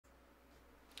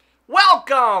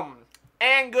Welcome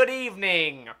and good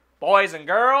evening, boys and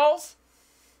girls.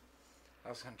 I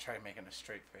was going to try making a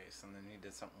straight face, and then you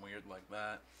did something weird like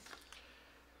that.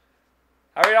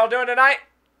 How are y'all doing tonight?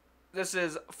 This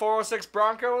is 406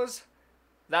 Broncos.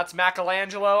 That's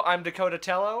Michelangelo. I'm Dakota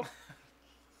Tello.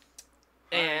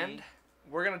 And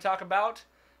we're going to talk about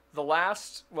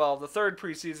the third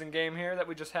preseason game here that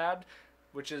we just had,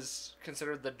 which is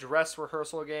considered the dress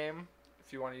rehearsal game,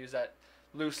 if you want to use that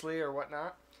loosely or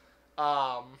whatnot.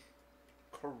 Correctamundo.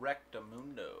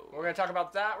 We're going to talk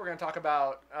about that. We're going to talk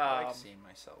about... I like seeing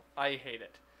myself. I hate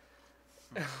it.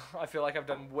 I feel like I've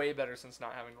done way better since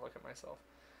not having to look at myself.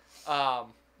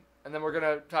 And then we're going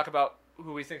to talk about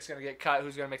who we think is going to get cut,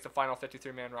 who's going to make the final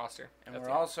 53-man roster. And we're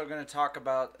also going to talk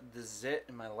about the zit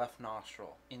in my left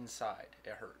nostril. Inside.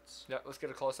 It hurts. Yeah, let's get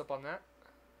a close-up on that.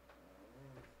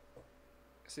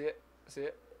 See it? See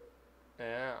it?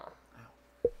 Yeah.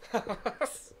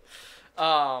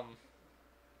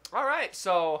 All right,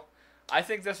 so I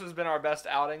think this has been our best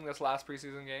outing this last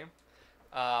preseason game.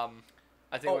 I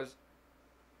think it was...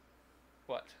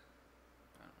 What?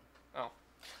 Oh.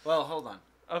 Well, hold on.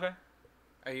 Okay.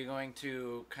 Are you going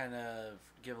to kind of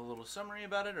give a little summary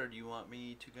about it, or do you want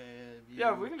me to give you...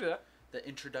 Yeah, we can do that. The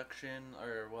introduction,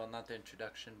 or, well, not the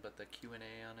introduction, but the Q&A on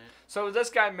it? So this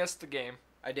guy missed the game.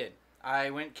 I did.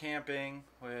 I went camping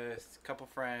with a couple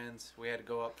friends. We had to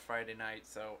go up Friday night,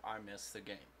 so I missed the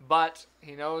game. But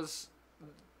he knows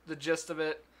the gist of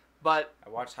it. But I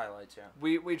watched highlights, yeah.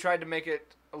 We tried to make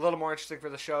it a little more interesting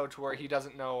for the show to where he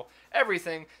doesn't know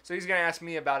everything. So he's going to ask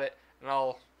me about it, and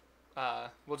we'll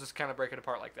just kind of break it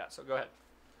apart like that. So go ahead.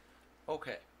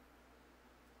 Okay.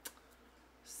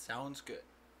 Sounds good.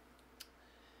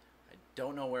 I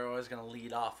don't know where I was going to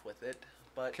lead off with it,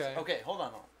 but okay, hold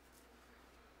on.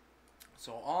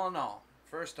 So all in all,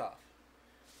 first off,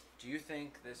 do you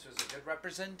think this was a good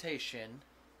representation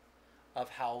of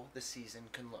how the season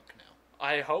can look now?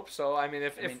 I hope so. I mean,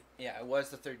 yeah, it was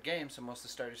the third game, so most of the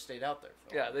starters stayed out there.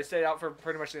 Yeah, they stayed out for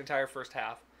pretty much the entire first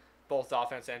half, both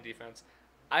offense and defense.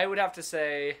 I would have to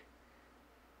say,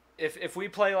 if we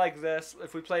play like this,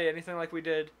 if we play anything like we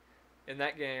did in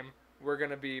that game, we're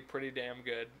going to be pretty damn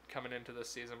good coming into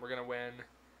this season. We're going to win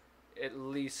at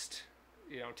least,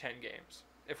 10 games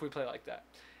if we play like that.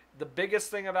 The biggest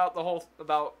thing about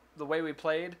the way we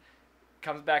played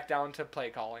comes back down to play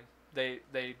calling. They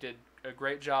did a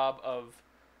great job of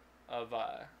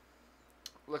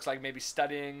looks like maybe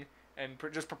studying and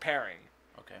just preparing.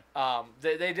 Okay.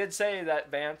 They did say that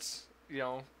Vance,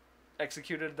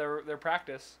 executed their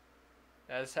practice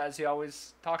as he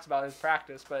always talks about his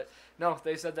practice, but no,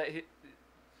 they said that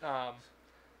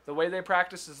the way they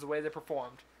practiced is the way they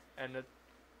performed, and it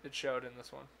showed in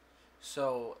this one.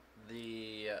 So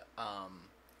the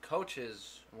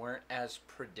coaches weren't as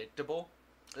predictable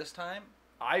this time?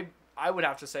 I would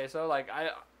have to say so. Like,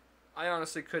 I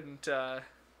honestly couldn't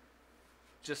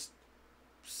just,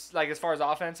 like, as far as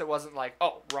offense, it wasn't like,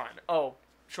 oh, run, oh,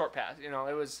 short pass. It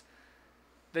was,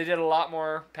 they did a lot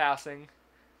more passing,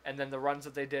 and then the runs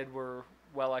that they did were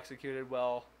well executed,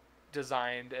 well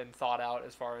designed, and thought out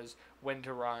as far as when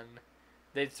to run.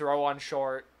 They'd throw on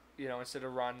short, instead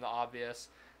of run the obvious.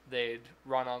 They'd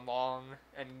run on long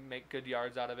and make good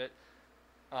yards out of it.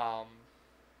 I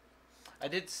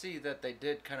did see that they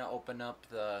did kind of open up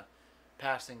the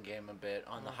passing game a bit.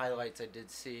 On the highlights, I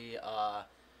did see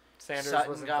Sanders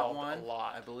Sutton was got involved one, a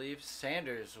lot. I believe.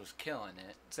 Sanders was killing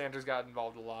it. Sanders got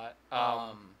involved a lot.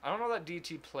 I don't know that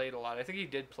DT played a lot. I think he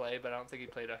did play, but I don't think he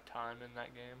played a ton in that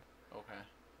game.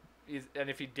 Okay. And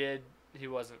if he did, he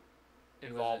wasn't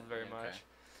involved very much.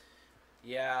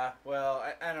 Yeah, well,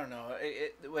 I don't know.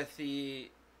 With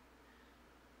the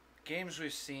games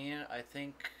we've seen, I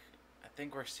think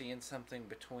we're seeing something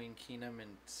between Keenum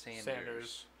and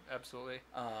Sanders. Absolutely.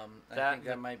 I think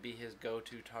that might be his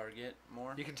go-to target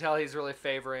more. You can tell he's really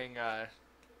favoring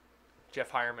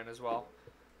Jeff Hireman as well,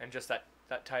 and just that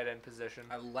tight end position.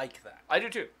 I like that. I do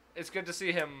too. It's good to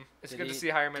see him. It's good to see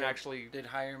Hireman actually. Did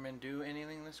Hireman do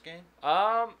anything this game?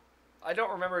 I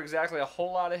don't remember exactly a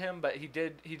whole lot of him, but he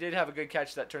did have a good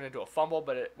catch that turned into a fumble,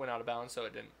 but it went out of bounds, so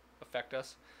it didn't affect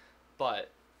us. But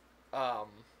I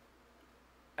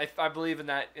believe in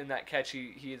that catch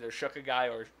he either shook a guy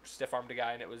or stiff armed a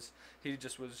guy, and he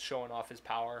just was showing off his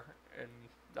power, and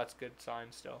that's a good sign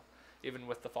still, even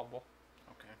with the fumble.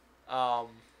 Okay.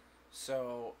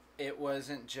 So it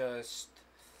wasn't just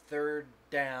third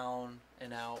down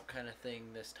and out kind of thing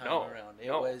this time around.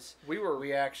 It was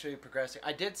we actually progressing.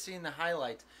 I did see in the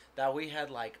highlights that we had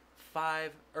like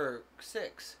 5 or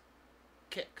 6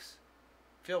 kicks,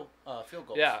 field goals.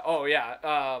 Yeah. Oh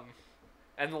yeah.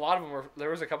 And a lot of them there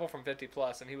was a couple from 50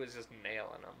 plus, and he was just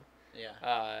nailing them.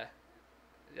 Yeah.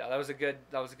 Yeah, that was a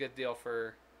good deal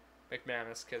for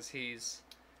McManus because he's.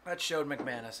 That showed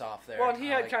McManus off there. Well, and he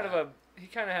kind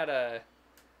of had a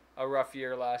rough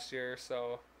year last year,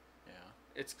 so.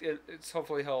 Yeah. It's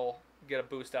hopefully he'll get a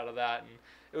boost out of that, and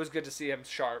it was good to see him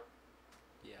sharp.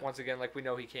 Yeah. Once again, like we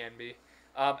know he can be.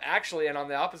 Actually, and on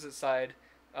the opposite side,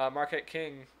 Marquette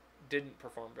King didn't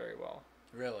perform very well.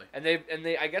 Really? And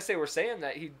they I guess they were saying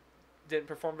that he didn't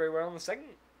perform very well in the second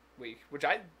week, which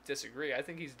I disagree. I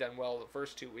think he's done well the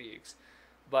first 2 weeks,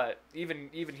 but even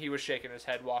he was shaking his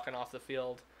head walking off the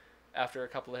field after a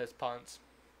couple of his punts.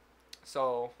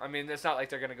 So I mean, it's not like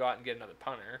they're going to go out and get another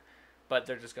punter, but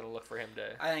they're just going to look for him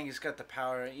to. I think he's got the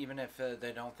power, even if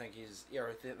they don't think he's,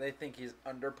 or they think he's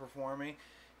underperforming.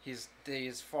 He's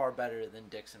far better than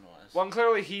Dixon was. Well, and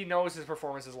clearly he knows his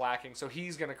performance is lacking, so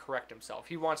he's going to correct himself.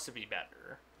 He wants to be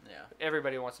better. Yeah.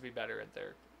 Everybody wants to be better at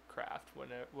their craft,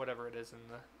 whatever it is in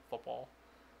the football.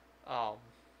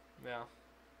 Yeah.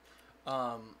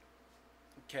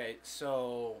 Okay,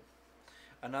 so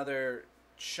another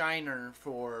shiner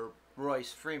for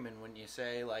Royce Freeman, wouldn't you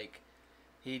say? Like,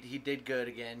 he did good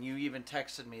again. You even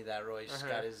texted me that Royce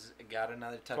got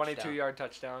another touchdown. 22-yard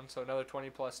touchdown, so another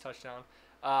 20-plus touchdown.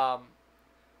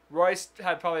 Royce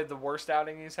had probably the worst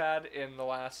outing he's had in the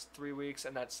last 3 weeks,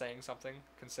 and that's saying something,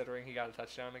 considering he got a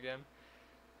touchdown again.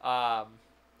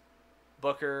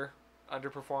 Booker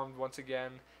underperformed once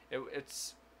again.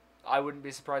 I wouldn't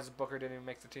be surprised if Booker didn't even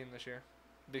make the team this year,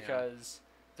 because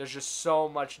there's just so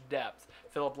much depth.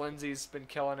 Phillip Lindsay's been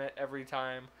killing it every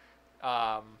time.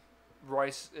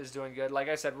 Royce is doing good. Like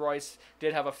I said, Royce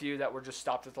did have a few that were just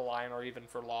stopped at the line or even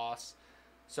for loss.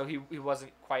 So he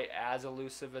wasn't quite as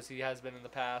elusive as he has been in the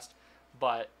past.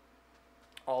 But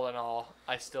all in all,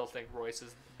 I still think Royce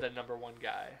is the number one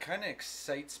guy. Kind of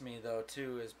excites me, though,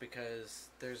 too, is because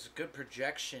there's good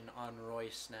projection on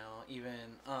Royce now, even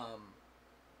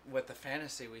with the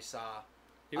fantasy we saw.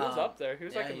 He was up there. He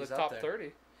was in the top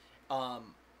 30.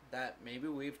 That maybe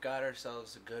we've got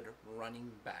ourselves a good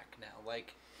running back now.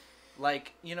 Like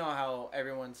you know how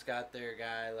everyone's got their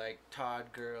guy, like Todd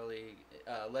Gurley,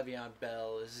 Le'Veon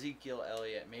Bell, Ezekiel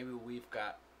Elliott. Maybe we've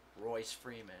got Royce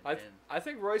Freeman. I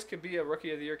think Royce could be a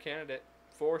Rookie of the Year candidate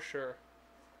for sure.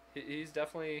 He's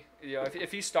definitely,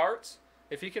 if he starts,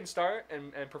 if he can start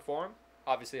and perform,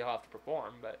 obviously he'll have to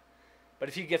perform, but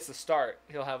if he gets the start,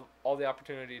 he'll have all the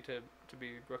opportunity to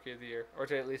be Rookie of the Year, or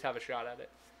to at least have a shot at it.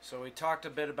 So we talked a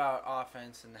bit about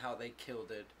offense and how they killed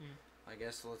it. I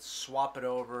guess let's swap it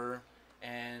over.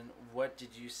 And what did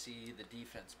you see the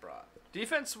defense brought?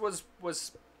 Defense was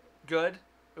good.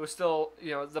 It was still,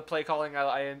 the play calling.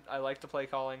 I liked the play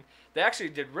calling. They actually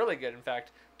did really good, in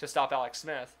fact, to stop Alex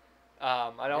Smith.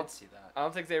 I did see that. I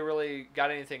don't think they really got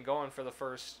anything going for the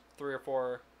first 3 or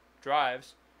 4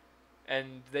 drives,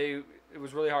 and it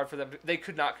was really hard for them. They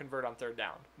could not convert on third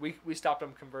down. We stopped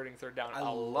them converting third down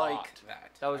a lot. I liked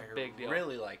that. That was a big deal. I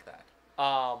really like that.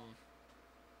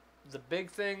 The big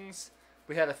things,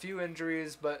 we had a few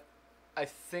injuries, but I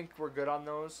think we're good on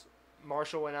those.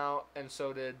 Marshall went out, and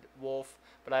so did Wolf,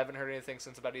 but I haven't heard anything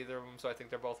since about either of them, so I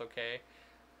think they're both okay.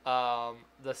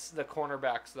 The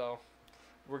cornerbacks, though,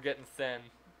 we're getting thin.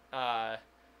 Isaac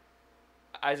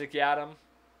Yadam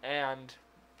and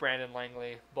Brandon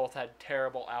Langley both had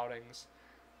terrible outings,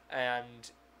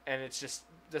 and this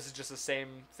is just the same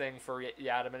thing for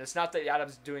Yadam, and it's not that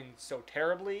Yadam's doing so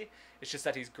terribly, it's just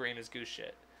that he's green as goose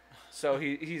shit. So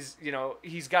he's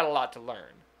got a lot to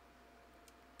learn.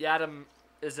 Yadam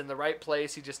is in the right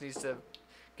place. He just needs to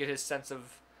get his sense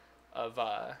of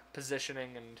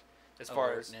positioning and as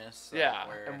far as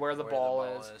where the ball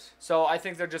is. So I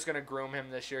think they're just going to groom him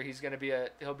this year.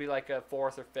 He'll be like a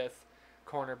 4th or 5th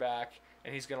cornerback,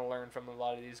 and he's going to learn from a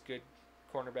lot of these good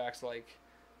cornerbacks like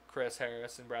Chris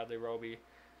Harris and Bradley Roby.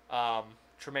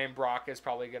 Tremaine Brock is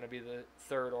probably going to be the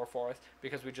 3rd or 4th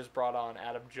because we just brought on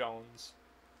Adam Jones,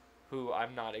 who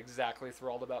I'm not exactly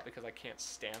thrilled about because I can't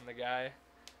stand the guy.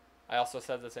 I also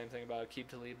said the same thing about Aqib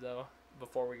Talib, though,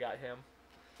 before we got him.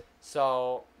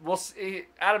 So we'll see.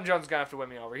 Adam Jones is going to have to win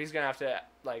me over. He's going to have to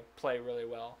play really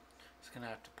well. He's going to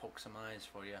have to poke some eyes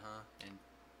for you, huh? And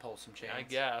pull some chains. I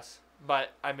guess.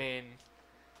 But, I mean,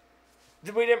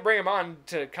 we didn't bring him on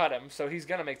to cut him, so he's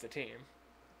going to make the team.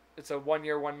 It's a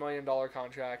 1-year, $1 million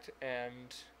contract,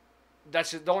 and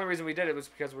that's just, the only reason we did it was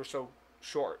because we're so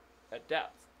short at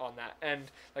depth on that.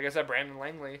 And, like I said, Brandon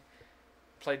Langley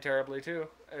played terribly, too.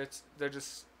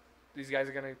 These guys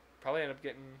are going to probably end up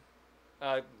getting...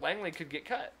 Langley could get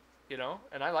cut,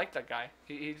 and I like that guy.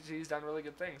 He's done really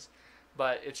good things.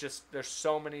 But it's just, there's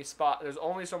only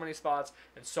so many spots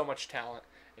and so much talent,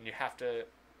 and you have to,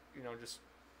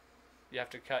 you have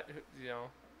to cut,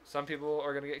 some people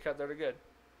are going to get cut that are good.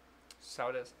 That's how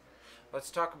it is. Let's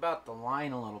talk about the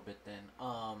line a little bit then. The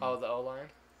O-line?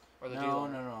 Or the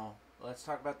D-line? No. Let's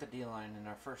talk about the D-line in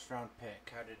our first round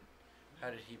pick. How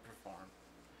did he perform?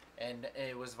 And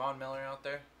was Von Miller out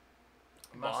there?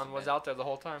 Von was out there the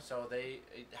whole time. So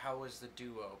how was the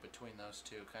duo between those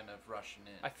two kind of rushing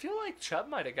in? I feel like Chubb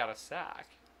might have got a sack.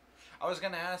 I was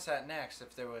going to ask that next.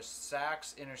 If there was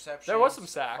sacks, interceptions, there was some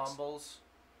sacks. Fumbles.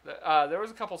 There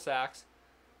was a couple sacks,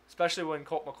 especially when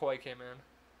Colt McCoy came in.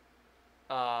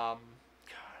 God,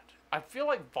 I feel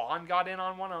like Vaughn got in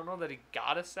on one. I don't know that he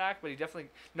got a sack, but he definitely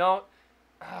no.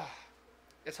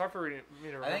 It's hard for me to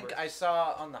remember. I think I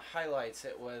saw on the highlights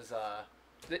it was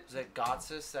it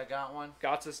Gotsis that got one?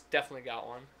 Gotsis definitely got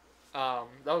one.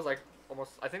 That was like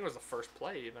almost. I think it was the first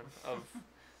play even of,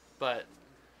 but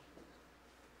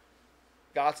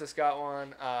Gotsis got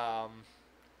one.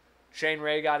 Shane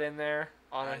Ray got in there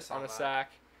on a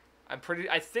sack.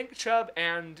 I think Chubb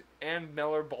and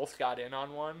Miller both got in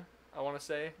on one. I want to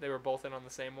say they were both in on the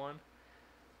same one.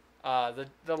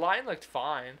 The line looked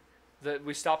fine.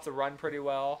 We stopped the run pretty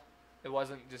well. It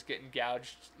wasn't just getting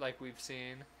gouged like we've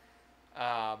seen.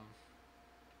 Linebackers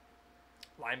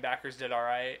did all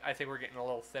right. I think we're getting a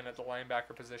little thin at the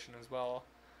linebacker position as well.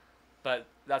 But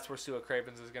that's where Sua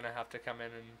Cravens is going to have to come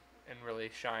in and really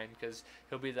shine because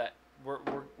he'll be that.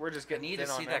 We're just getting thin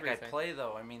on everything. I need to see that guy play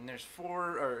though. I mean, there's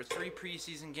 3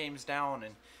 preseason games down,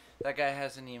 and that guy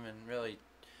hasn't even really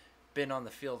been on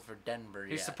the field for Denver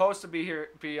yet. He's supposed to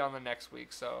be on the next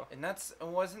week, so. And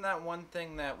wasn't that one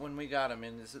thing that when we got him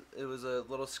in, it was a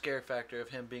little scare factor of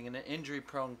him being an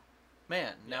injury-prone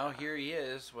man. Yeah. Now here he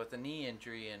is with a knee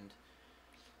injury, and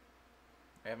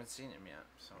I haven't seen him yet.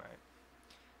 So.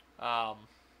 Right.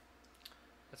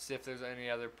 Let's see if there's any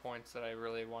other points that I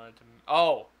really wanted to.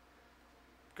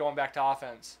 Going back to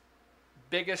offense,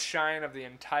 biggest shine of the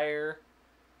entire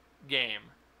game,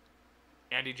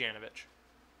 Andy Janovich.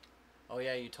 Oh,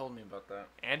 yeah, you told me about that.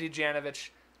 Andy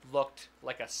Janovich looked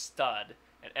like a stud,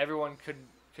 and everyone could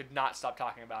not stop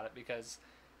talking about it because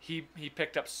he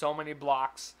picked up so many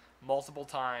blocks multiple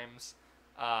times.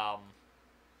 I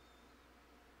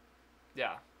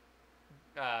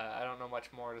don't know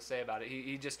much more to say about it.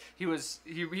 He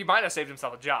might have saved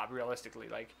himself a job, realistically.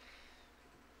 Like,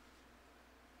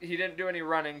 he didn't do any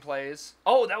running plays.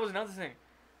 Oh, that was another thing.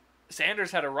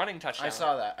 Sanders had a running touchdown. I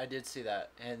saw that. I did see that,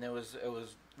 and it was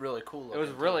really cool. It was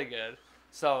really good.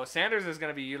 So Sanders is going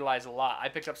to be utilized a lot. I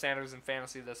picked up Sanders in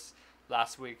fantasy this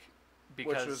last week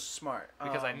which was smart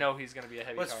because I know he's going to be a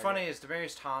heavy. What's target. funny is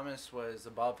Demaryius Thomas was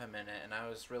above him in it, and I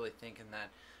was really thinking that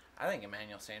I think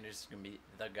Emmanuel Sanders is going to be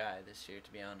the guy this year.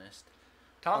 To be honest,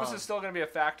 Thomas is still going to be a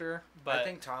factor, but I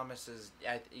think Thomas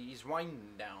he's winding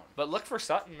down. But look for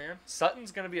Sutton, man.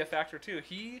 Sutton's going to be a factor too.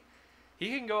 He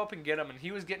can go up and get him, and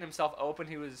he was getting himself open.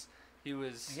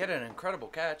 He had an incredible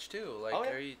catch too.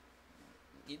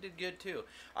 He did good too.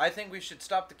 I think we should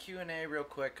stop the Q&A real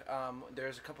quick.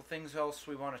 There's a couple things else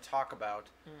we want to talk about.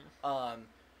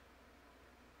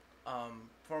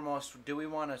 Foremost, do we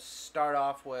want to start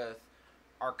off with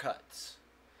our cuts?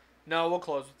 No, we'll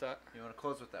close with that. You want to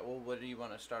close with that? Well, what do you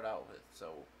want to start out with?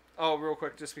 Real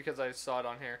quick, just because I saw it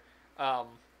on here.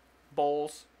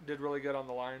 Bowles did really good on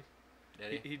the line.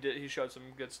 Did he? He did. He showed some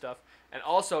good stuff. And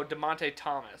also, DeMonte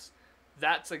Thomas.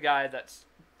 That's a guy that's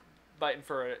biting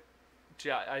for a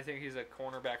job. I think he's a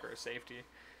cornerback or a safety.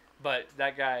 But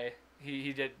that guy,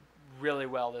 he did really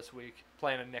well this week,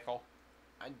 playing a nickel.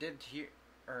 I did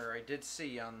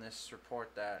see on this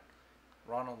report that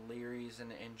Ronald Leary's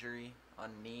an injury on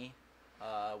knee.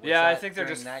 I think they're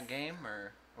just that game,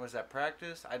 or was that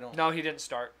practice? I don't. No, he didn't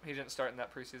start. He didn't start in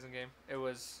that preseason game. It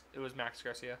was Max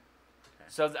Garcia. Okay.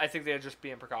 So I think they're just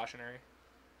being precautionary.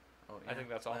 Oh, yeah. I think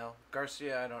that's all. Well,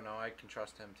 Garcia, I don't know. I can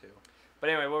trust him too. But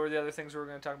anyway, what were the other things we were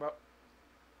going to talk about?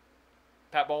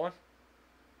 Pat Bowlen.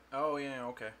 Oh yeah,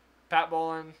 okay. Pat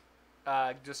Bowlen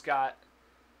just got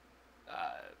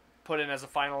put in as a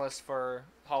finalist for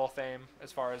Hall of Fame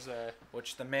as far as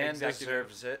which the man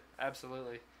deserves it.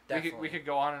 Absolutely. Definitely. We could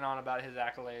go on and on about his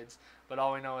accolades, but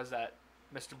all we know is that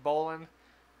Mr. Bowlen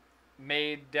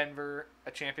made Denver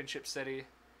a championship city.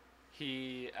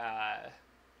 He's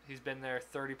been there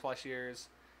 30 plus years,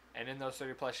 and in those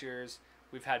 30 plus years,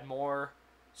 we've had more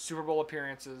Super Bowl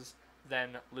appearances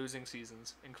than losing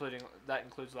seasons, that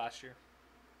includes last year.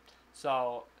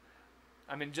 So,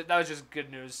 I mean, that was just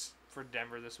good news for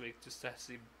Denver this week, just to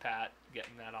see Pat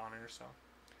getting that honor. So,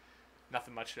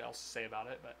 nothing much else to say about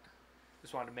it, but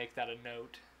just wanted to make that a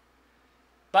note.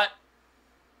 But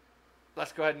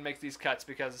let's go ahead and make these cuts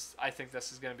because I think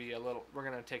this is going to be we're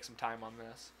going to take some time on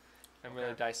this and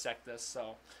really dissect this.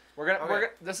 So,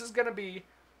 this is going to be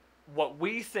what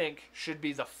we think should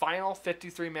be the final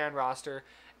 53-man roster,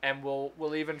 and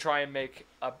we'll even try and make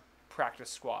a practice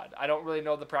squad. I don't really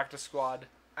know the practice squad.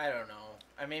 I don't know.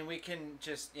 I mean, we can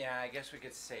just, I guess we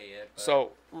could say it. But...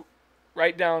 So,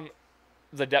 write down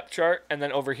the depth chart, and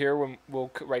then over here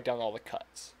we'll write down all the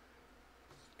cuts.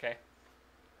 Okay?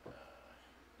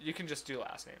 You can just do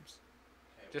last names.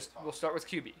 Okay, we'll start with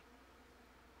QB.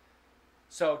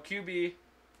 So, QB,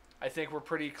 I think we're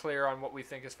pretty clear on what we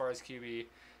think as far as QB.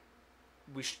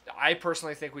 I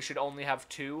personally think we should only have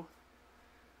 2.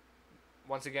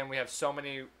 Once again, we have so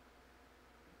many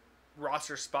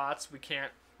roster spots. We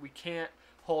can't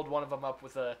hold one of them up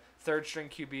with a third string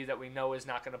QB that we know is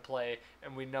not going to play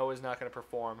and we know is not going to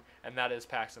perform, and that is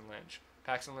Paxton Lynch.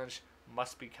 Paxton Lynch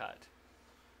must be cut.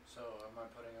 So am I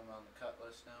putting him on the cut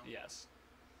list now? Yes.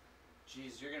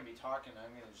 Jeez, you're going to be talking.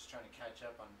 I'm going to just trying to catch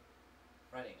up on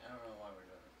writing. I don't know why we're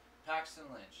doing this. Paxton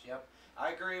Lynch, yep.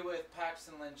 I agree with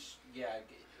Paxton Lynch. Yeah.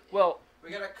 Well,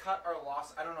 we got to cut our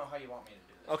loss. I don't know how you want me to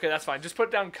do this. Okay, that's fine. Just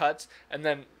put down cuts, and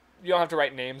then you don't have to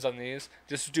write names on these.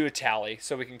 Just do a tally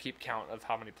so we can keep count of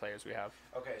how many players we have.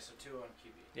 Okay, so 2 on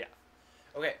QB. Yeah.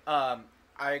 Okay,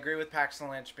 I agree with Paxton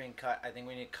Lynch being cut. I think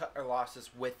we need to cut our losses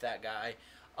with that guy.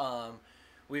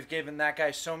 We've given that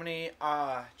guy so many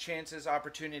chances,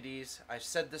 opportunities. I've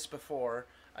said this before.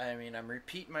 I mean, I'm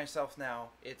repeating myself now.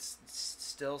 It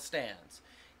still stands.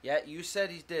 Yet you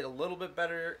said he did a little bit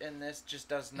better in this. Just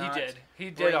does not. He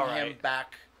did bring all right. him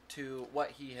back to what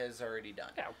he has already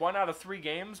done. Yeah, 1 out of 3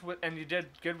 games, and you did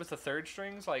good with the third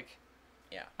strings. Like,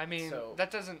 yeah. I mean, that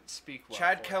doesn't speak well.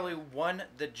 Chad Kelly won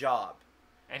the job,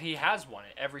 and he has won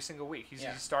it every single week. He's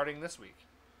starting this week.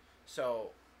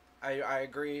 So, I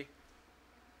agree.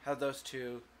 Have those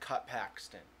 2 cut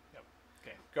Paxton. Yep.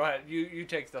 Okay, go ahead. You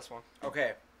take this one.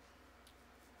 Okay.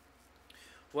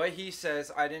 What he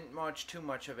says, I didn't watch too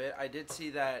much of it. I did see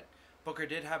that Booker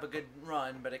did have a good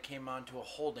run, but it came on to a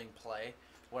holding play,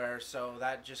 so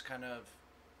that just kind of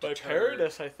deterred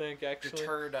us, I think, actually.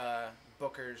 Deterred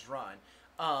Booker's run.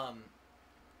 I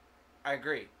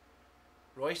agree.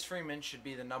 Royce Freeman should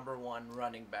be the number 1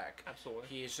 running back. Absolutely.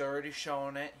 He's already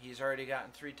shown it. He's already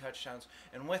gotten 3 touchdowns,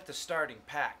 and with the starting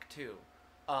pack too.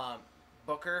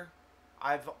 Booker,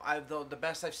 the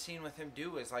best I've seen with him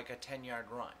do is like a 10-yard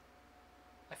run.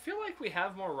 I feel like we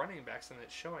have more running backs than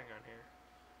it's showing on here.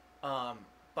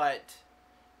 But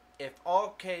if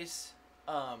all case,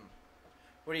 what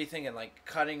are you thinking? Like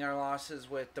cutting our losses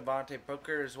with Devontae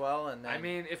Booker as well, and then... I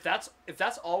mean, if that's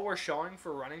all we're showing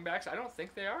for running backs, I don't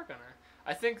think they are gonna.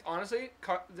 I think honestly,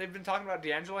 they've been talking about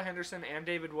D'Angelo Henderson and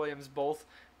David Williams both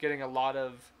getting a lot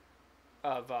of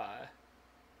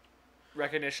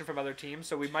recognition from other teams,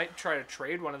 so we might try to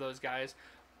trade one of those guys.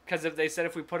 Because if they said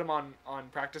if we put them on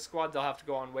practice squad, they'll have to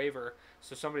go on waiver,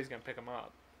 so somebody's going to pick them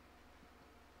up.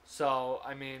 So,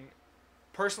 I mean,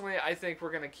 personally, I think they're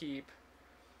going to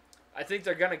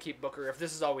keep Booker if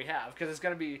this is all we have, because it's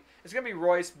going to be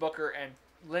Royce, Booker, and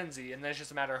Lindsey, and then it's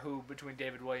just a matter of who between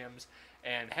David Williams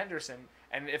and Henderson.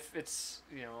 And if it's,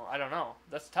 I don't know.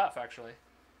 That's tough, actually.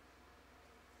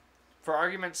 For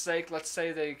argument's sake, let's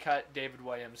say they cut David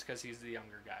Williams because he's the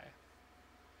younger guy.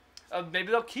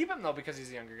 Maybe they'll keep him, though, because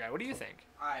he's a younger guy. What do you think?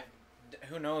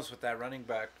 Who knows with that running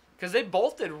back? Because they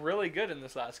both did really good in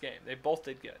this last game. They both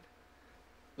did good.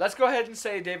 Let's go ahead and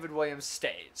say David Williams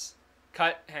stays.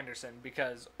 Cut Henderson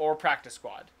or practice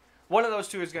squad. One of those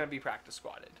 2 is going to be practice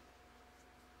squadded.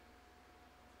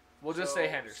 We'll just say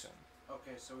Henderson.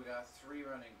 Okay, so we got 3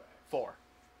 running backs. 4.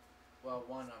 Well,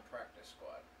 1 on practice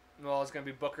squad. Well, it's going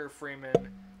to be Booker,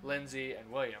 Freeman, Lindsey,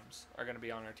 and Williams are going to be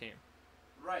on our team.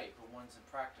 Right, but 1's in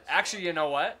practice. Actually, you know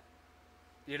what?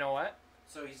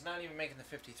 So he's not even making the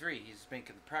 53. He's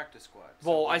making the practice squad.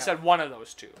 So I said one of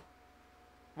those 2.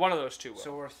 One of those 2 will.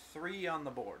 So we're 3 on the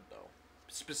board, though.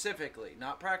 Specifically,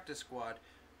 not practice squad.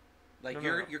 Like,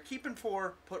 No. You're keeping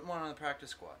 4, putting 1 on the practice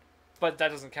squad. But that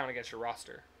doesn't count against your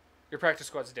roster. Your practice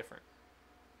squad's different.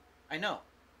 I know.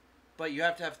 But you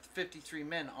have to have 53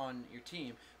 men on your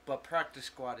team, but practice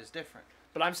squad is different.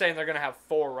 But I'm saying they're going to have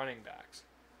 4 running backs.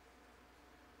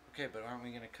 Okay, but aren't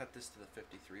we going to cut this to the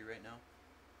 53 right now?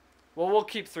 Well, we'll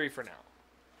keep 3 for now.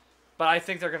 But I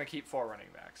think they're going to keep 4 running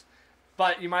backs.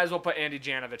 But you might as well put Andy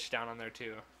Janovich down on there,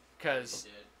 too. Because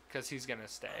he's going to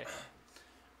stay.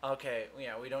 Okay,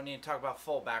 yeah, we don't need to talk about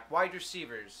fullback. Wide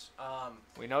receivers.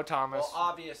 We know Thomas. Well,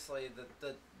 obviously,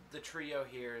 the trio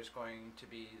here is going to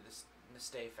be the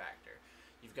stay factor.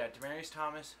 You've got Demaryius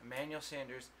Thomas, Emmanuel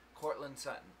Sanders, Cortland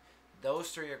Sutton. Those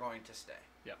 3 are going to stay.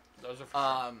 Yep, those are for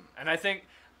sure. And I think...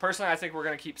 Personally, I think we're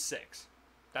going to keep 6.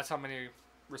 That's how many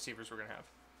receivers we're going to have.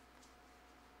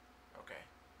 Okay.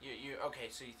 Okay,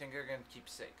 so you think you're going to keep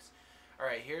 6. All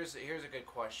right, here's a good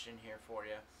question here for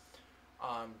you.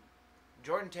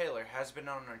 Jordan Taylor has been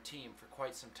on our team for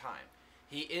quite some time.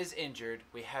 He is injured.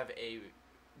 We have a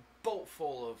boat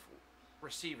full of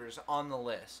receivers on the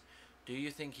list. Do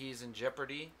you think he's in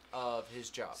jeopardy of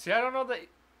his job? See, I don't know that.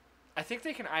 I think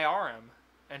they can IR him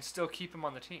and still keep him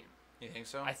on the team. You think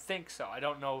so? I think so. I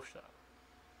don't know so.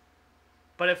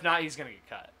 But if not, he's going to get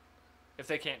cut. If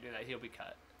they can't do that, he'll be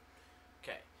cut.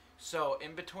 Okay. So,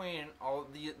 in between all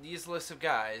these lists of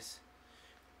guys,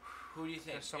 who do you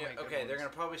think? So many good okay, ones. they're going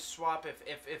to probably swap,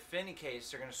 if any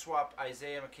case, they're going to swap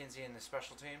Isaiah McKenzie in the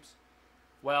special teams?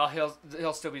 Well,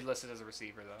 he'll still be listed as a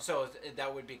receiver, though. So,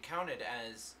 that would be counted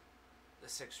as the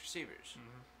 6 receivers.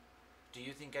 Mm-hmm. Do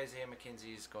you think Isaiah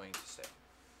McKenzie is going to stay?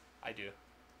 I do.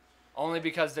 Only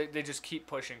because they just keep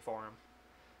pushing for him.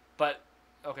 But,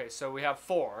 okay, so we have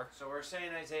 4. So we're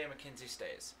saying Isaiah McKenzie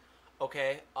stays.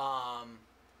 Okay,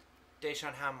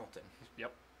 Deshaun Hamilton.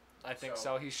 Yep. I think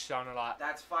so. He's shown a lot.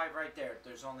 That's 5 right there.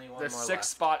 There's only one more left. The 6th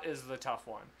spot is the tough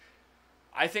one.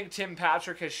 I think Tim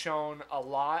Patrick has shown a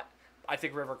lot. I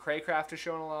think River Craycraft has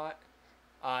shown a lot.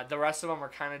 The rest of them are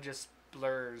kind of just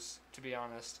blurs, to be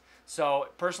honest. So,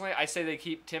 personally, I say they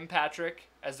keep Tim Patrick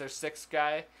as their 6th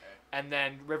guy, okay. And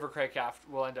then River Craycraft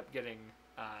will end up getting...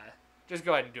 just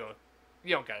go ahead and do it.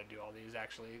 You don't got to do all these,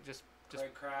 actually. Just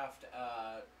Craycraft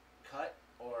cut,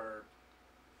 or...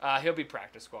 he'll be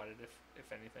practice squatted,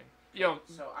 if anything. You don't...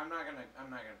 So, I'm not gonna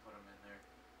put him in there.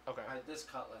 Okay. This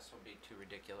cut list would be too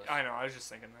ridiculous. I know, I was just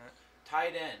thinking that.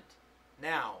 Tight end.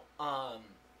 Now,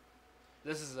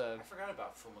 this is a... I forgot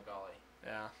about Fumagalli.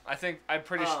 Yeah. I'm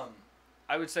pretty sure...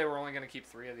 I would say we're only going to keep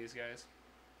 3 of these guys.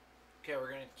 Okay, we're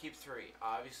going to keep 3.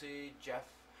 Obviously, Jeff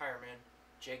Hireman,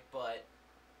 Jake Butt.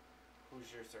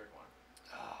 Who's your 3rd one?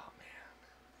 Oh, man.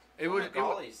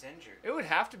 Fumagalli's injured. It would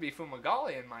have to be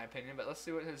Fumagalli, in my opinion, but let's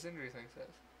see what his injury thing says.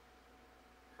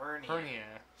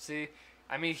 Hernia. See,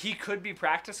 I mean, he could be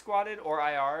practice squatted or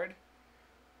IR'd.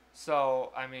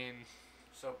 So, I mean...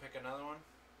 So, pick another one?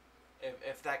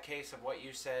 If that case of what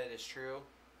you said is true?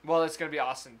 Well, it's going to be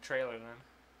Austin Traylor, then.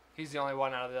 He's the only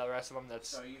one out of the rest of them that's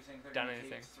so you think they're done gonna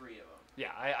anything. Keep 3 of them?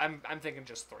 Yeah, I'm thinking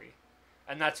just 3.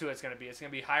 And that's who it's going to be. It's going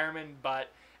to be Hireman,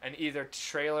 Butt, and either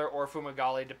Traylor or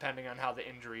Fumagalli, depending on how the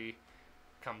injury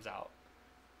comes out.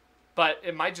 But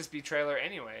it might just be Traylor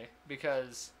anyway,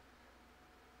 because,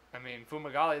 I mean,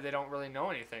 Fumagalli, they don't really know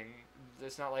anything.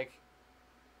 It's not like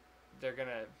they're going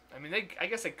to... I mean, I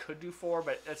guess they could do 4,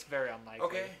 but that's very unlikely.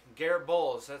 Okay, Garrett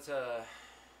Bowles, that's a...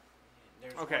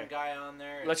 There's one guy on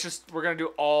there. We're going to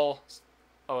do all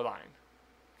O-line.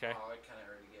 Okay? Oh, I kind of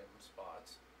already gave him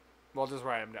spots. Well, just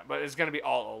write them down. But it's going to be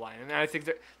all O-line. And I think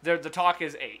the talk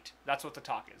is 8. That's what the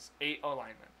talk is. 8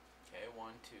 O-linemen. Okay,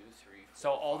 1, 2, 3, 4, So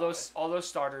all those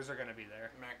starters are going to be there.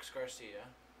 Max Garcia.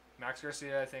 Max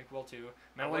Garcia, I think, will too.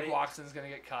 Malik Watson's going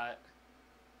to get cut.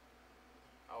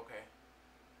 Okay.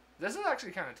 This is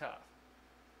actually kind of tough.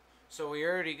 So we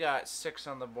already got 6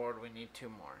 on the board. We need 2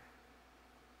 more.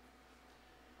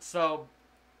 So,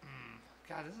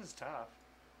 God, this is tough.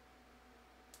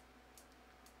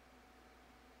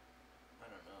 I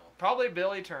don't know. Probably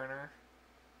Billy Turner.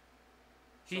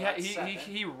 So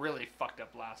He really fucked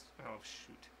up last. Oh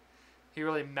shoot, he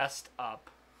really messed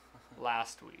up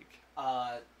last week.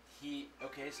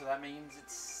 Okay, so that means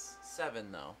it's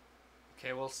 7 though.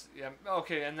 Okay, yeah.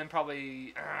 Okay, and then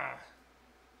probably.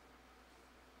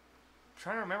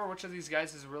 Trying to remember which of these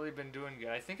guys has really been doing good.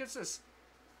 I think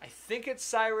it's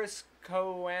Cyrus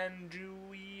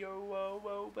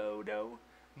Coanjuiobodo,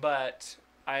 but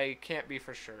I can't be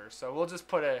for sure. So we'll just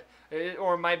put or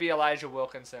it might be Elijah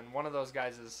Wilkinson. One of those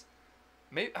guys is,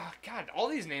 maybe. Oh God, all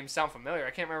these names sound familiar. I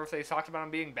can't remember if they talked about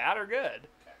them being bad or good.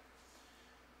 Okay.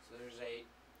 So there's 8.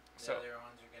 The other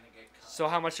ones are gonna get cut. So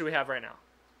how much do we have right now?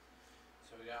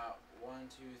 So we got 1,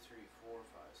 2, 3, 4, 5,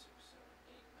 6, 7,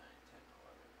 8, 9, 10,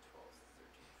 11, 12,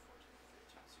 13, 14,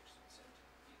 15, 16,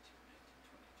 17, 18, 19,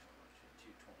 20, 21,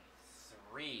 22,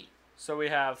 23. So we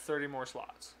have 30 more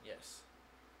slots. Yes.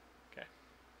 Okay.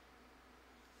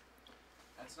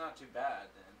 That's not too bad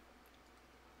then.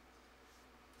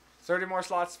 30 more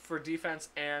slots for defense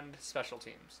and special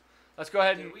teams. Let's go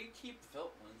ahead and... Did we keep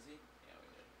Philip Lindsay?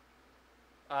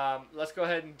 Yeah, we did. Let's go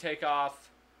ahead and take off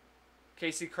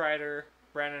Casey Kreider,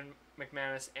 Brandon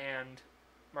McManus, and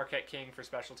Marquette King for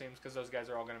special teams because those guys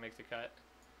are all going to make the cut.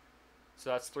 So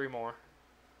that's 3 more.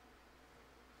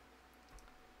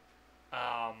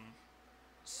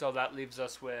 So that leaves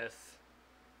us with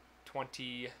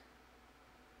 26.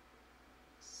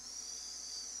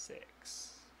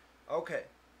 Okay.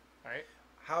 All right.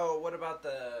 What about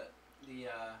the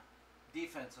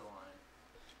defensive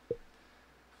line?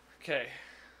 Okay.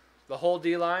 The whole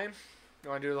D-line, You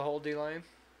want to do the whole D-line?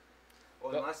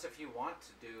 Well, unless if you want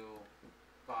to do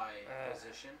by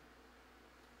position.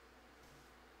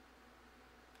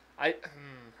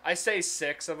 I say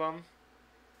 6 of them.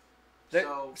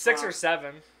 So 6 or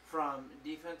 7. From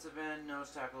defensive end,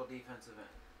 nose tackle, defensive end.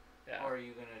 Yeah. Or are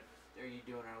you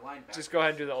doing our linebacker? Just go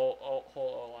ahead and do the whole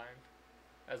O-line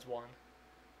as one.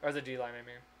 Or the D-line, I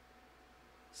mean.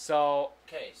 So.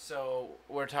 Okay, so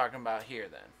we're talking about here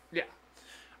then. Yeah.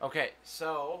 Okay,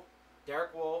 so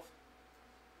Derek Wolfe,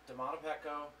 D'Amato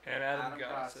Pecco, and Adam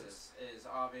Gossis is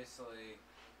obviously.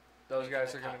 Those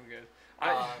guys are going to be good.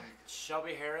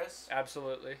 Shelby Harris.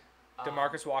 Absolutely.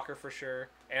 DeMarcus Walker for sure.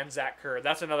 And Zach Kerr.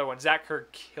 That's another one. Zach Kerr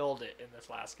killed it in this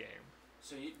last game.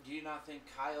 So do you not think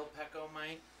Kyle Pecco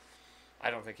might?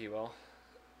 I don't think he will.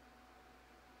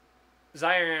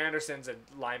 Zaire Anderson's a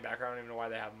linebacker. I don't even know why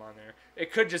they have him on there.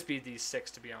 It could just be these 6,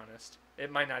 to be honest.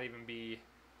 It might not even be.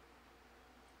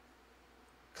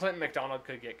 Clinton McDonald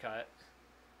could get cut.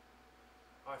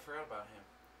 Oh, I forgot about him.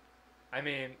 I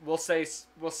mean, we'll say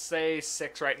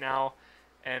 6 right now,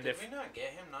 and Did we not get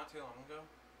him not too long ago?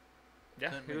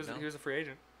 Yeah, he was a free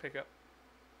agent pickup.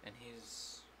 And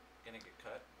he's gonna get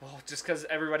cut. Well, just because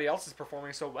everybody else is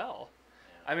performing so well.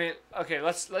 Yeah. I mean, okay,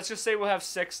 let's just say we'll have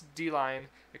 6 D-line.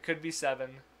 It could be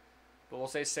 7, but we'll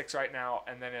say 6 right now,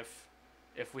 and then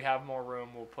if we have more room,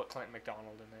 we'll put Clinton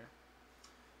McDonald in there.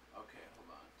 Okay, hold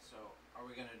on. So, are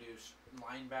we gonna do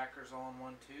linebackers all in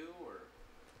one too, or?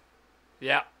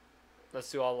 Yeah, let's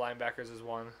do all linebackers as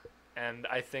one, and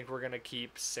I think we're gonna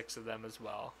keep 6 of them as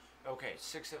well. Okay,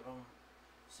 6 of them.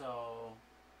 So,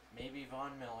 maybe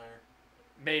Von Miller.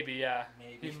 Maybe, yeah.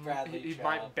 Maybe Bradley He Chubb.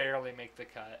 might barely make the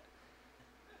cut.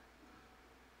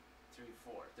 3,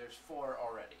 4. There's 4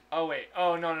 already. Oh, wait.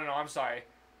 Oh, no. I'm sorry.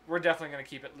 We're definitely going to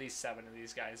keep at least 7 of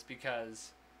these guys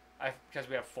because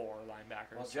we have 4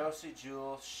 linebackers. Well, Josie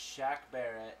Jewell, Shaq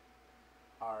Barrett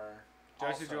are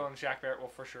Josie Jewell and Shaq Barrett will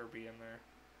for sure be in there.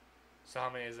 So how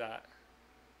many is that?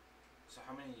 So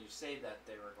how many did you say that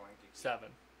they were going to keep? 7.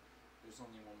 There's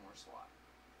only one more slot.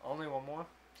 Only one more?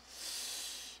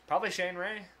 Probably Shane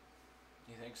Ray.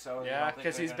 You think so? Yeah,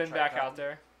 because he's been back out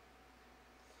there.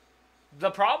 The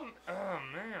problem... Oh,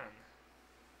 man.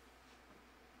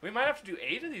 We might have to do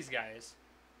 8 of these guys.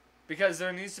 Because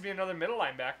there needs to be another middle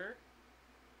linebacker.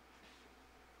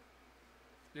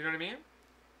 You know what I mean?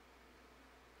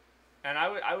 And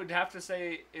I would have to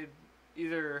say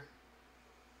either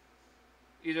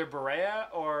Berea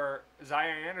or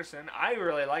Zaire Anderson. I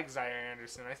really like Zaire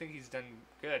Anderson. I think he's done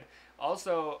good.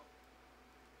 Also,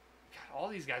 God, all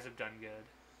these guys have done good.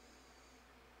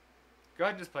 Go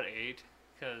ahead and just put 8,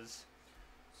 because...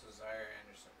 So Zaire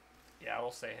Anderson. Yeah,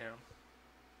 we'll say him.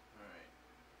 Alright.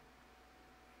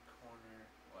 Corner,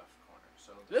 left corner.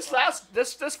 So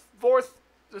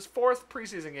this fourth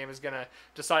preseason game is gonna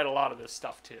decide a lot of this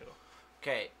stuff too.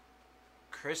 Okay.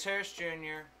 Chris Harris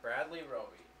Jr., Bradley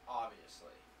Roby,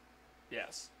 obviously.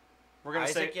 Yes. We're gonna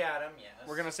Isaac Yiadom, yes.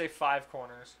 We're gonna say 5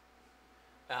 corners.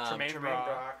 Tremaine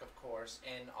Brock, of course,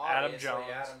 and obviously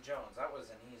Adam Jones. That was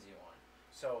an easy one.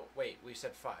 So wait, we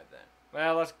said 5 then.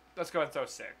 Well, let's go ahead and throw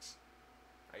 6.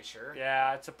 Are you sure?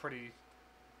 Yeah, it's a pretty.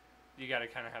 You got to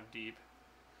kind of have deep.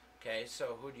 Okay,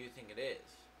 so who do you think it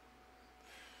is?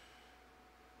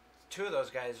 2 of those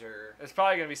guys are. It's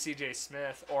probably gonna be C.J.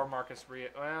 Smith or Marcus Rio.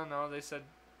 Well, no, they said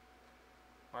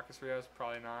Marcus Rios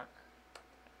probably not.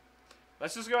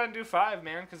 Let's just go ahead and do 5,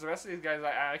 man, because the rest of these guys,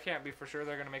 I can't be for sure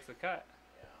they're gonna make the cut.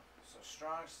 Yeah. So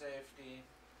strong safety,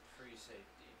 free safety.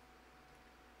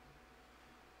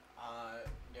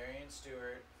 Darian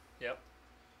Stewart. Yep.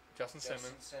 Justin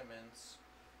Simmons.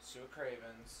 Sue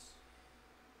Cravens.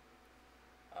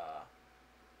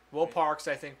 Will Parks,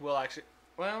 I think, will actually.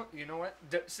 Well, you know what?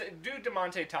 Do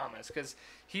DeMonte Thomas, because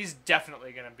he's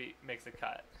definitely gonna make the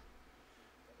cut.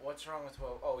 What's wrong with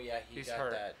Will? Oh yeah, he's got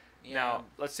hurt. That. Yeah. Now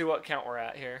let's see what count we're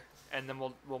at here, and then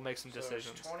we'll make some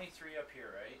decisions. There's 23 up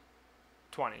here, right?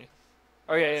 20.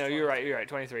 Oh yeah, you're right. You're right.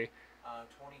 23.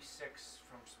 26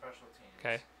 from special teams.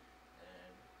 Okay.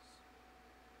 And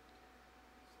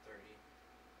 30.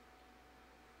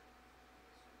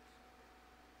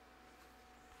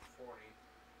 40.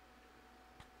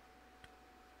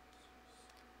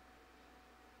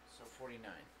 So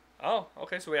 49. Oh,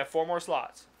 okay. So we have 4 more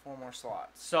slots. 4 more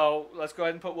slots. So let's go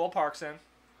ahead and put Will Parks in.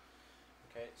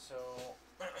 Okay, so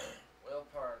Will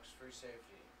Parks, free safety.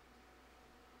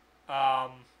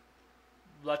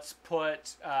 Let's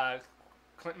put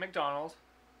Clinton McDonald,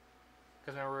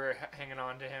 because now we're hanging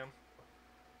on to him.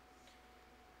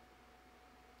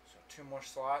 So 2 more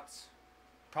slots.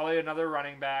 Probably another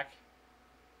running back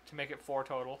to make it 4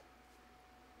 total.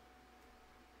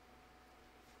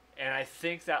 And I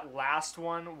think that last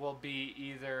one will be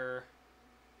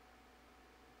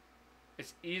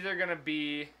it's either going to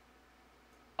be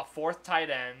a fourth tight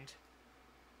end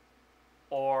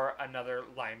or another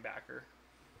linebacker.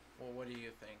 Well, what do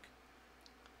you think?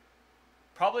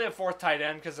 Probably a fourth tight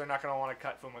end because they're not going to want to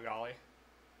cut Fumagalli.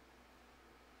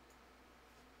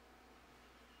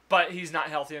 But he's not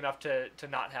healthy enough to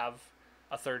not have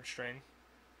a third string.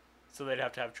 So they'd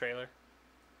have to have Trailer.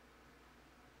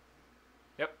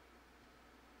 Yep.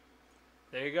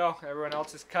 There you go. Everyone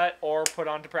else is cut or put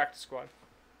onto practice squad.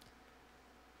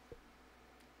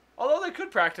 Although they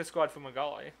could practice squad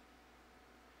Fumagalli.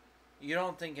 You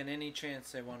don't think in any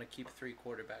chance they want to keep 3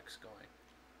 quarterbacks going?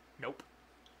 Nope.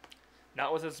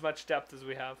 Not with as much depth as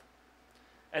we have.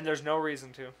 And there's no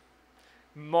reason to.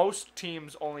 Most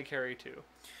teams only carry 2.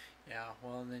 Yeah,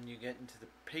 well, and then you get into the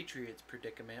Patriots'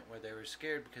 predicament where they were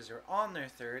scared because they were on their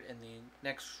third, and the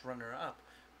next runner-up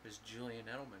was Julian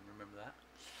Edelman. Remember that?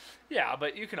 Yeah,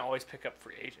 but you can always pick up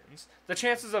free agents. The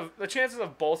chances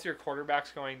of both your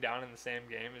quarterbacks going down in the same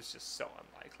game is just so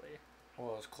unlikely.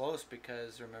 Well, it was close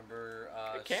because remember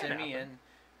Simeon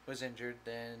was injured.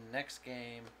 Then next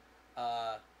game,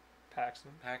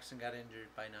 Paxton got injured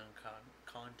by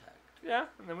non-contact. Yeah,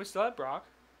 and then we still had Brock.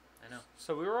 I know.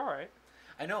 So we were all right.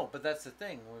 I know, but that's the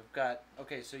thing. We've got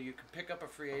so you can pick up a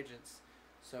free agents.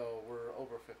 So we're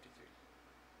over 53.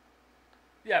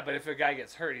 Yeah, but if a guy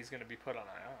gets hurt, he's going to be put on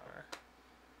IR,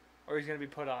 or he's going to be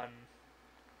put on.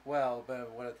 Well,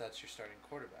 but what if that's your starting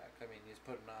quarterback? I mean, he's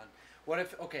putting on. What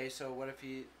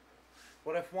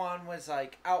if Juan was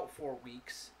like out 4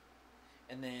 weeks,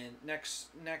 and then next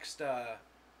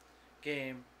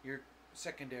game your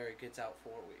secondary gets out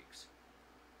 4 weeks?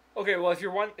 Okay, well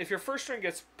if your first string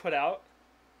gets put out,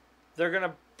 they're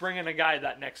gonna bring in a guy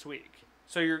that next week.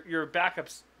 So your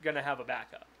backup's gonna have a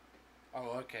backup.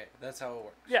 Oh, okay, that's how it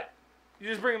works. Yeah, you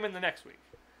just bring him in the next week,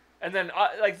 and then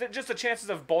just the chances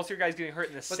of both your guys getting hurt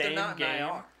in the same game. But they're not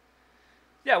in IR.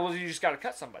 Yeah, well you just got to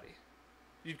cut somebody.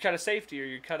 You'd cut a safety or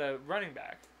you'd cut a running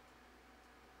back.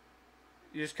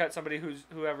 You just cut somebody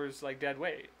whoever's like dead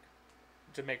weight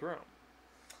to make room.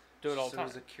 Do it all the time.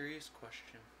 So it was a curious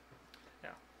question. Yeah.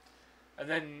 And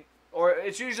then, or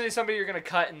it's usually somebody you're going to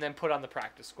cut and then put on the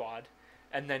practice squad,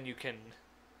 and then you can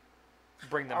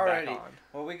bring them back on.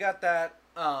 Well, we got that.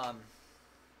 Oh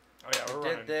yeah, we're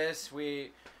running. Did this.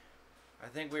 I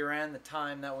think we ran the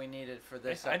time that we needed for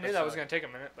this episode. I knew that was going to take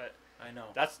a minute, but I know.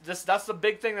 That's the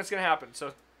big thing that's going to happen.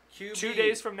 So QB, 2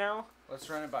 days from now. Let's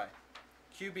run it by.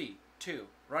 QB, 2.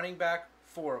 Running back,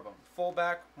 4 of them.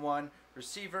 Fullback, 1.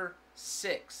 Receiver,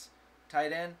 6.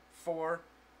 Tight end, 4.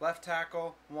 Left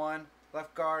tackle, 1.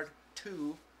 Left guard,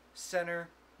 2. Center,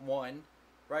 1.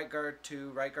 Right guard, 2.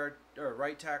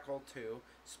 Right tackle, 2.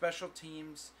 Special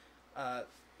teams,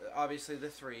 obviously the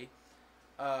 3.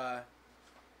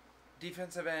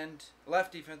 Defensive end,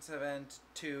 left defensive end,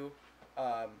 2.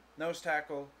 Nose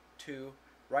tackle, 2.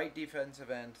 Right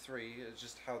defensive end, 3. It's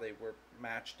just how they were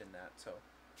matched in that. So.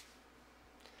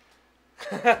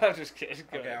 I'm just kidding.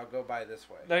 Okay, I'll go by this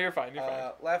way. No, you're fine. You're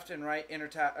fine. Left and right inner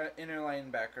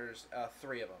linebackers,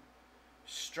 3 of them.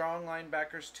 Strong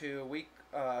linebackers, 2. Weak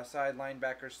side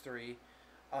linebackers, 3.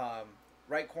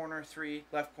 Right corner, 3.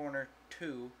 Left corner,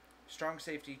 2. Strong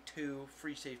safety, 2.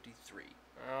 Free safety, 3.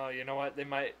 Oh, you know what? They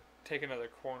might take another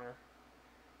corner.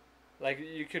 Like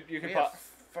you could. We have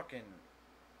fucking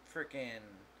freaking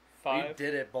 5. We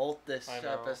did it both this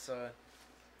episode.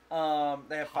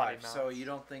 They have 5, so you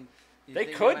don't think. They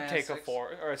could take a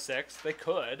 4 or a 6. They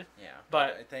could. Yeah,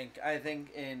 but I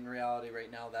think in reality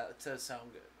right now that does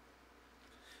sound good.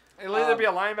 It'll either be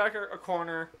a linebacker, a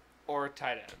corner, or a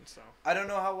tight end. So I don't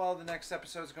know how well the next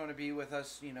episode is going to be with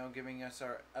us. Giving us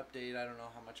our update. I don't know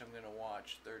how much I'm going to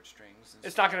watch third strings.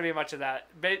 It's not going to be much of that.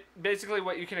 Basically,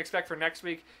 what you can expect for next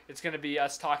week, it's going to be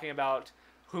us talking about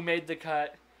who made the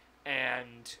cut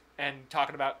and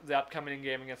talking about the upcoming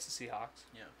game against the Seahawks.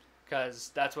 Yeah.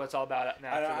 Because that's what it's all about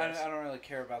now. I don't really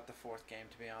care about the 4th game,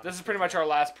 to be honest. This is pretty much our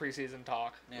last preseason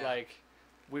talk. Yeah. Like,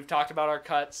 we've talked about our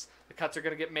cuts. The cuts are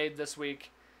going to get made this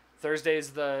week. Thursday's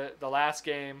the last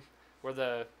game where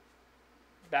the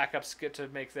backups get to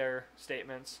make their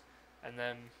statements. And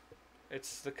then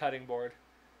it's the cutting board.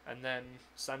 And then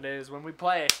Sunday is when we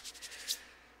play.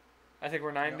 I think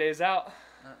we're 9 days out.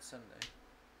 Not Sunday.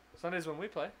 Sunday's when we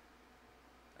play.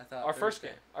 I thought our first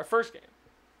game. Our first game.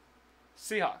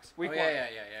 Seahawks. Week 1. Yeah.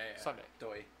 Sunday.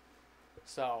 Doi.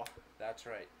 So. That's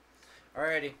right.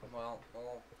 Alrighty. Well,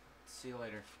 we'll see you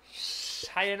later.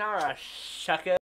 Sayonara, sucker.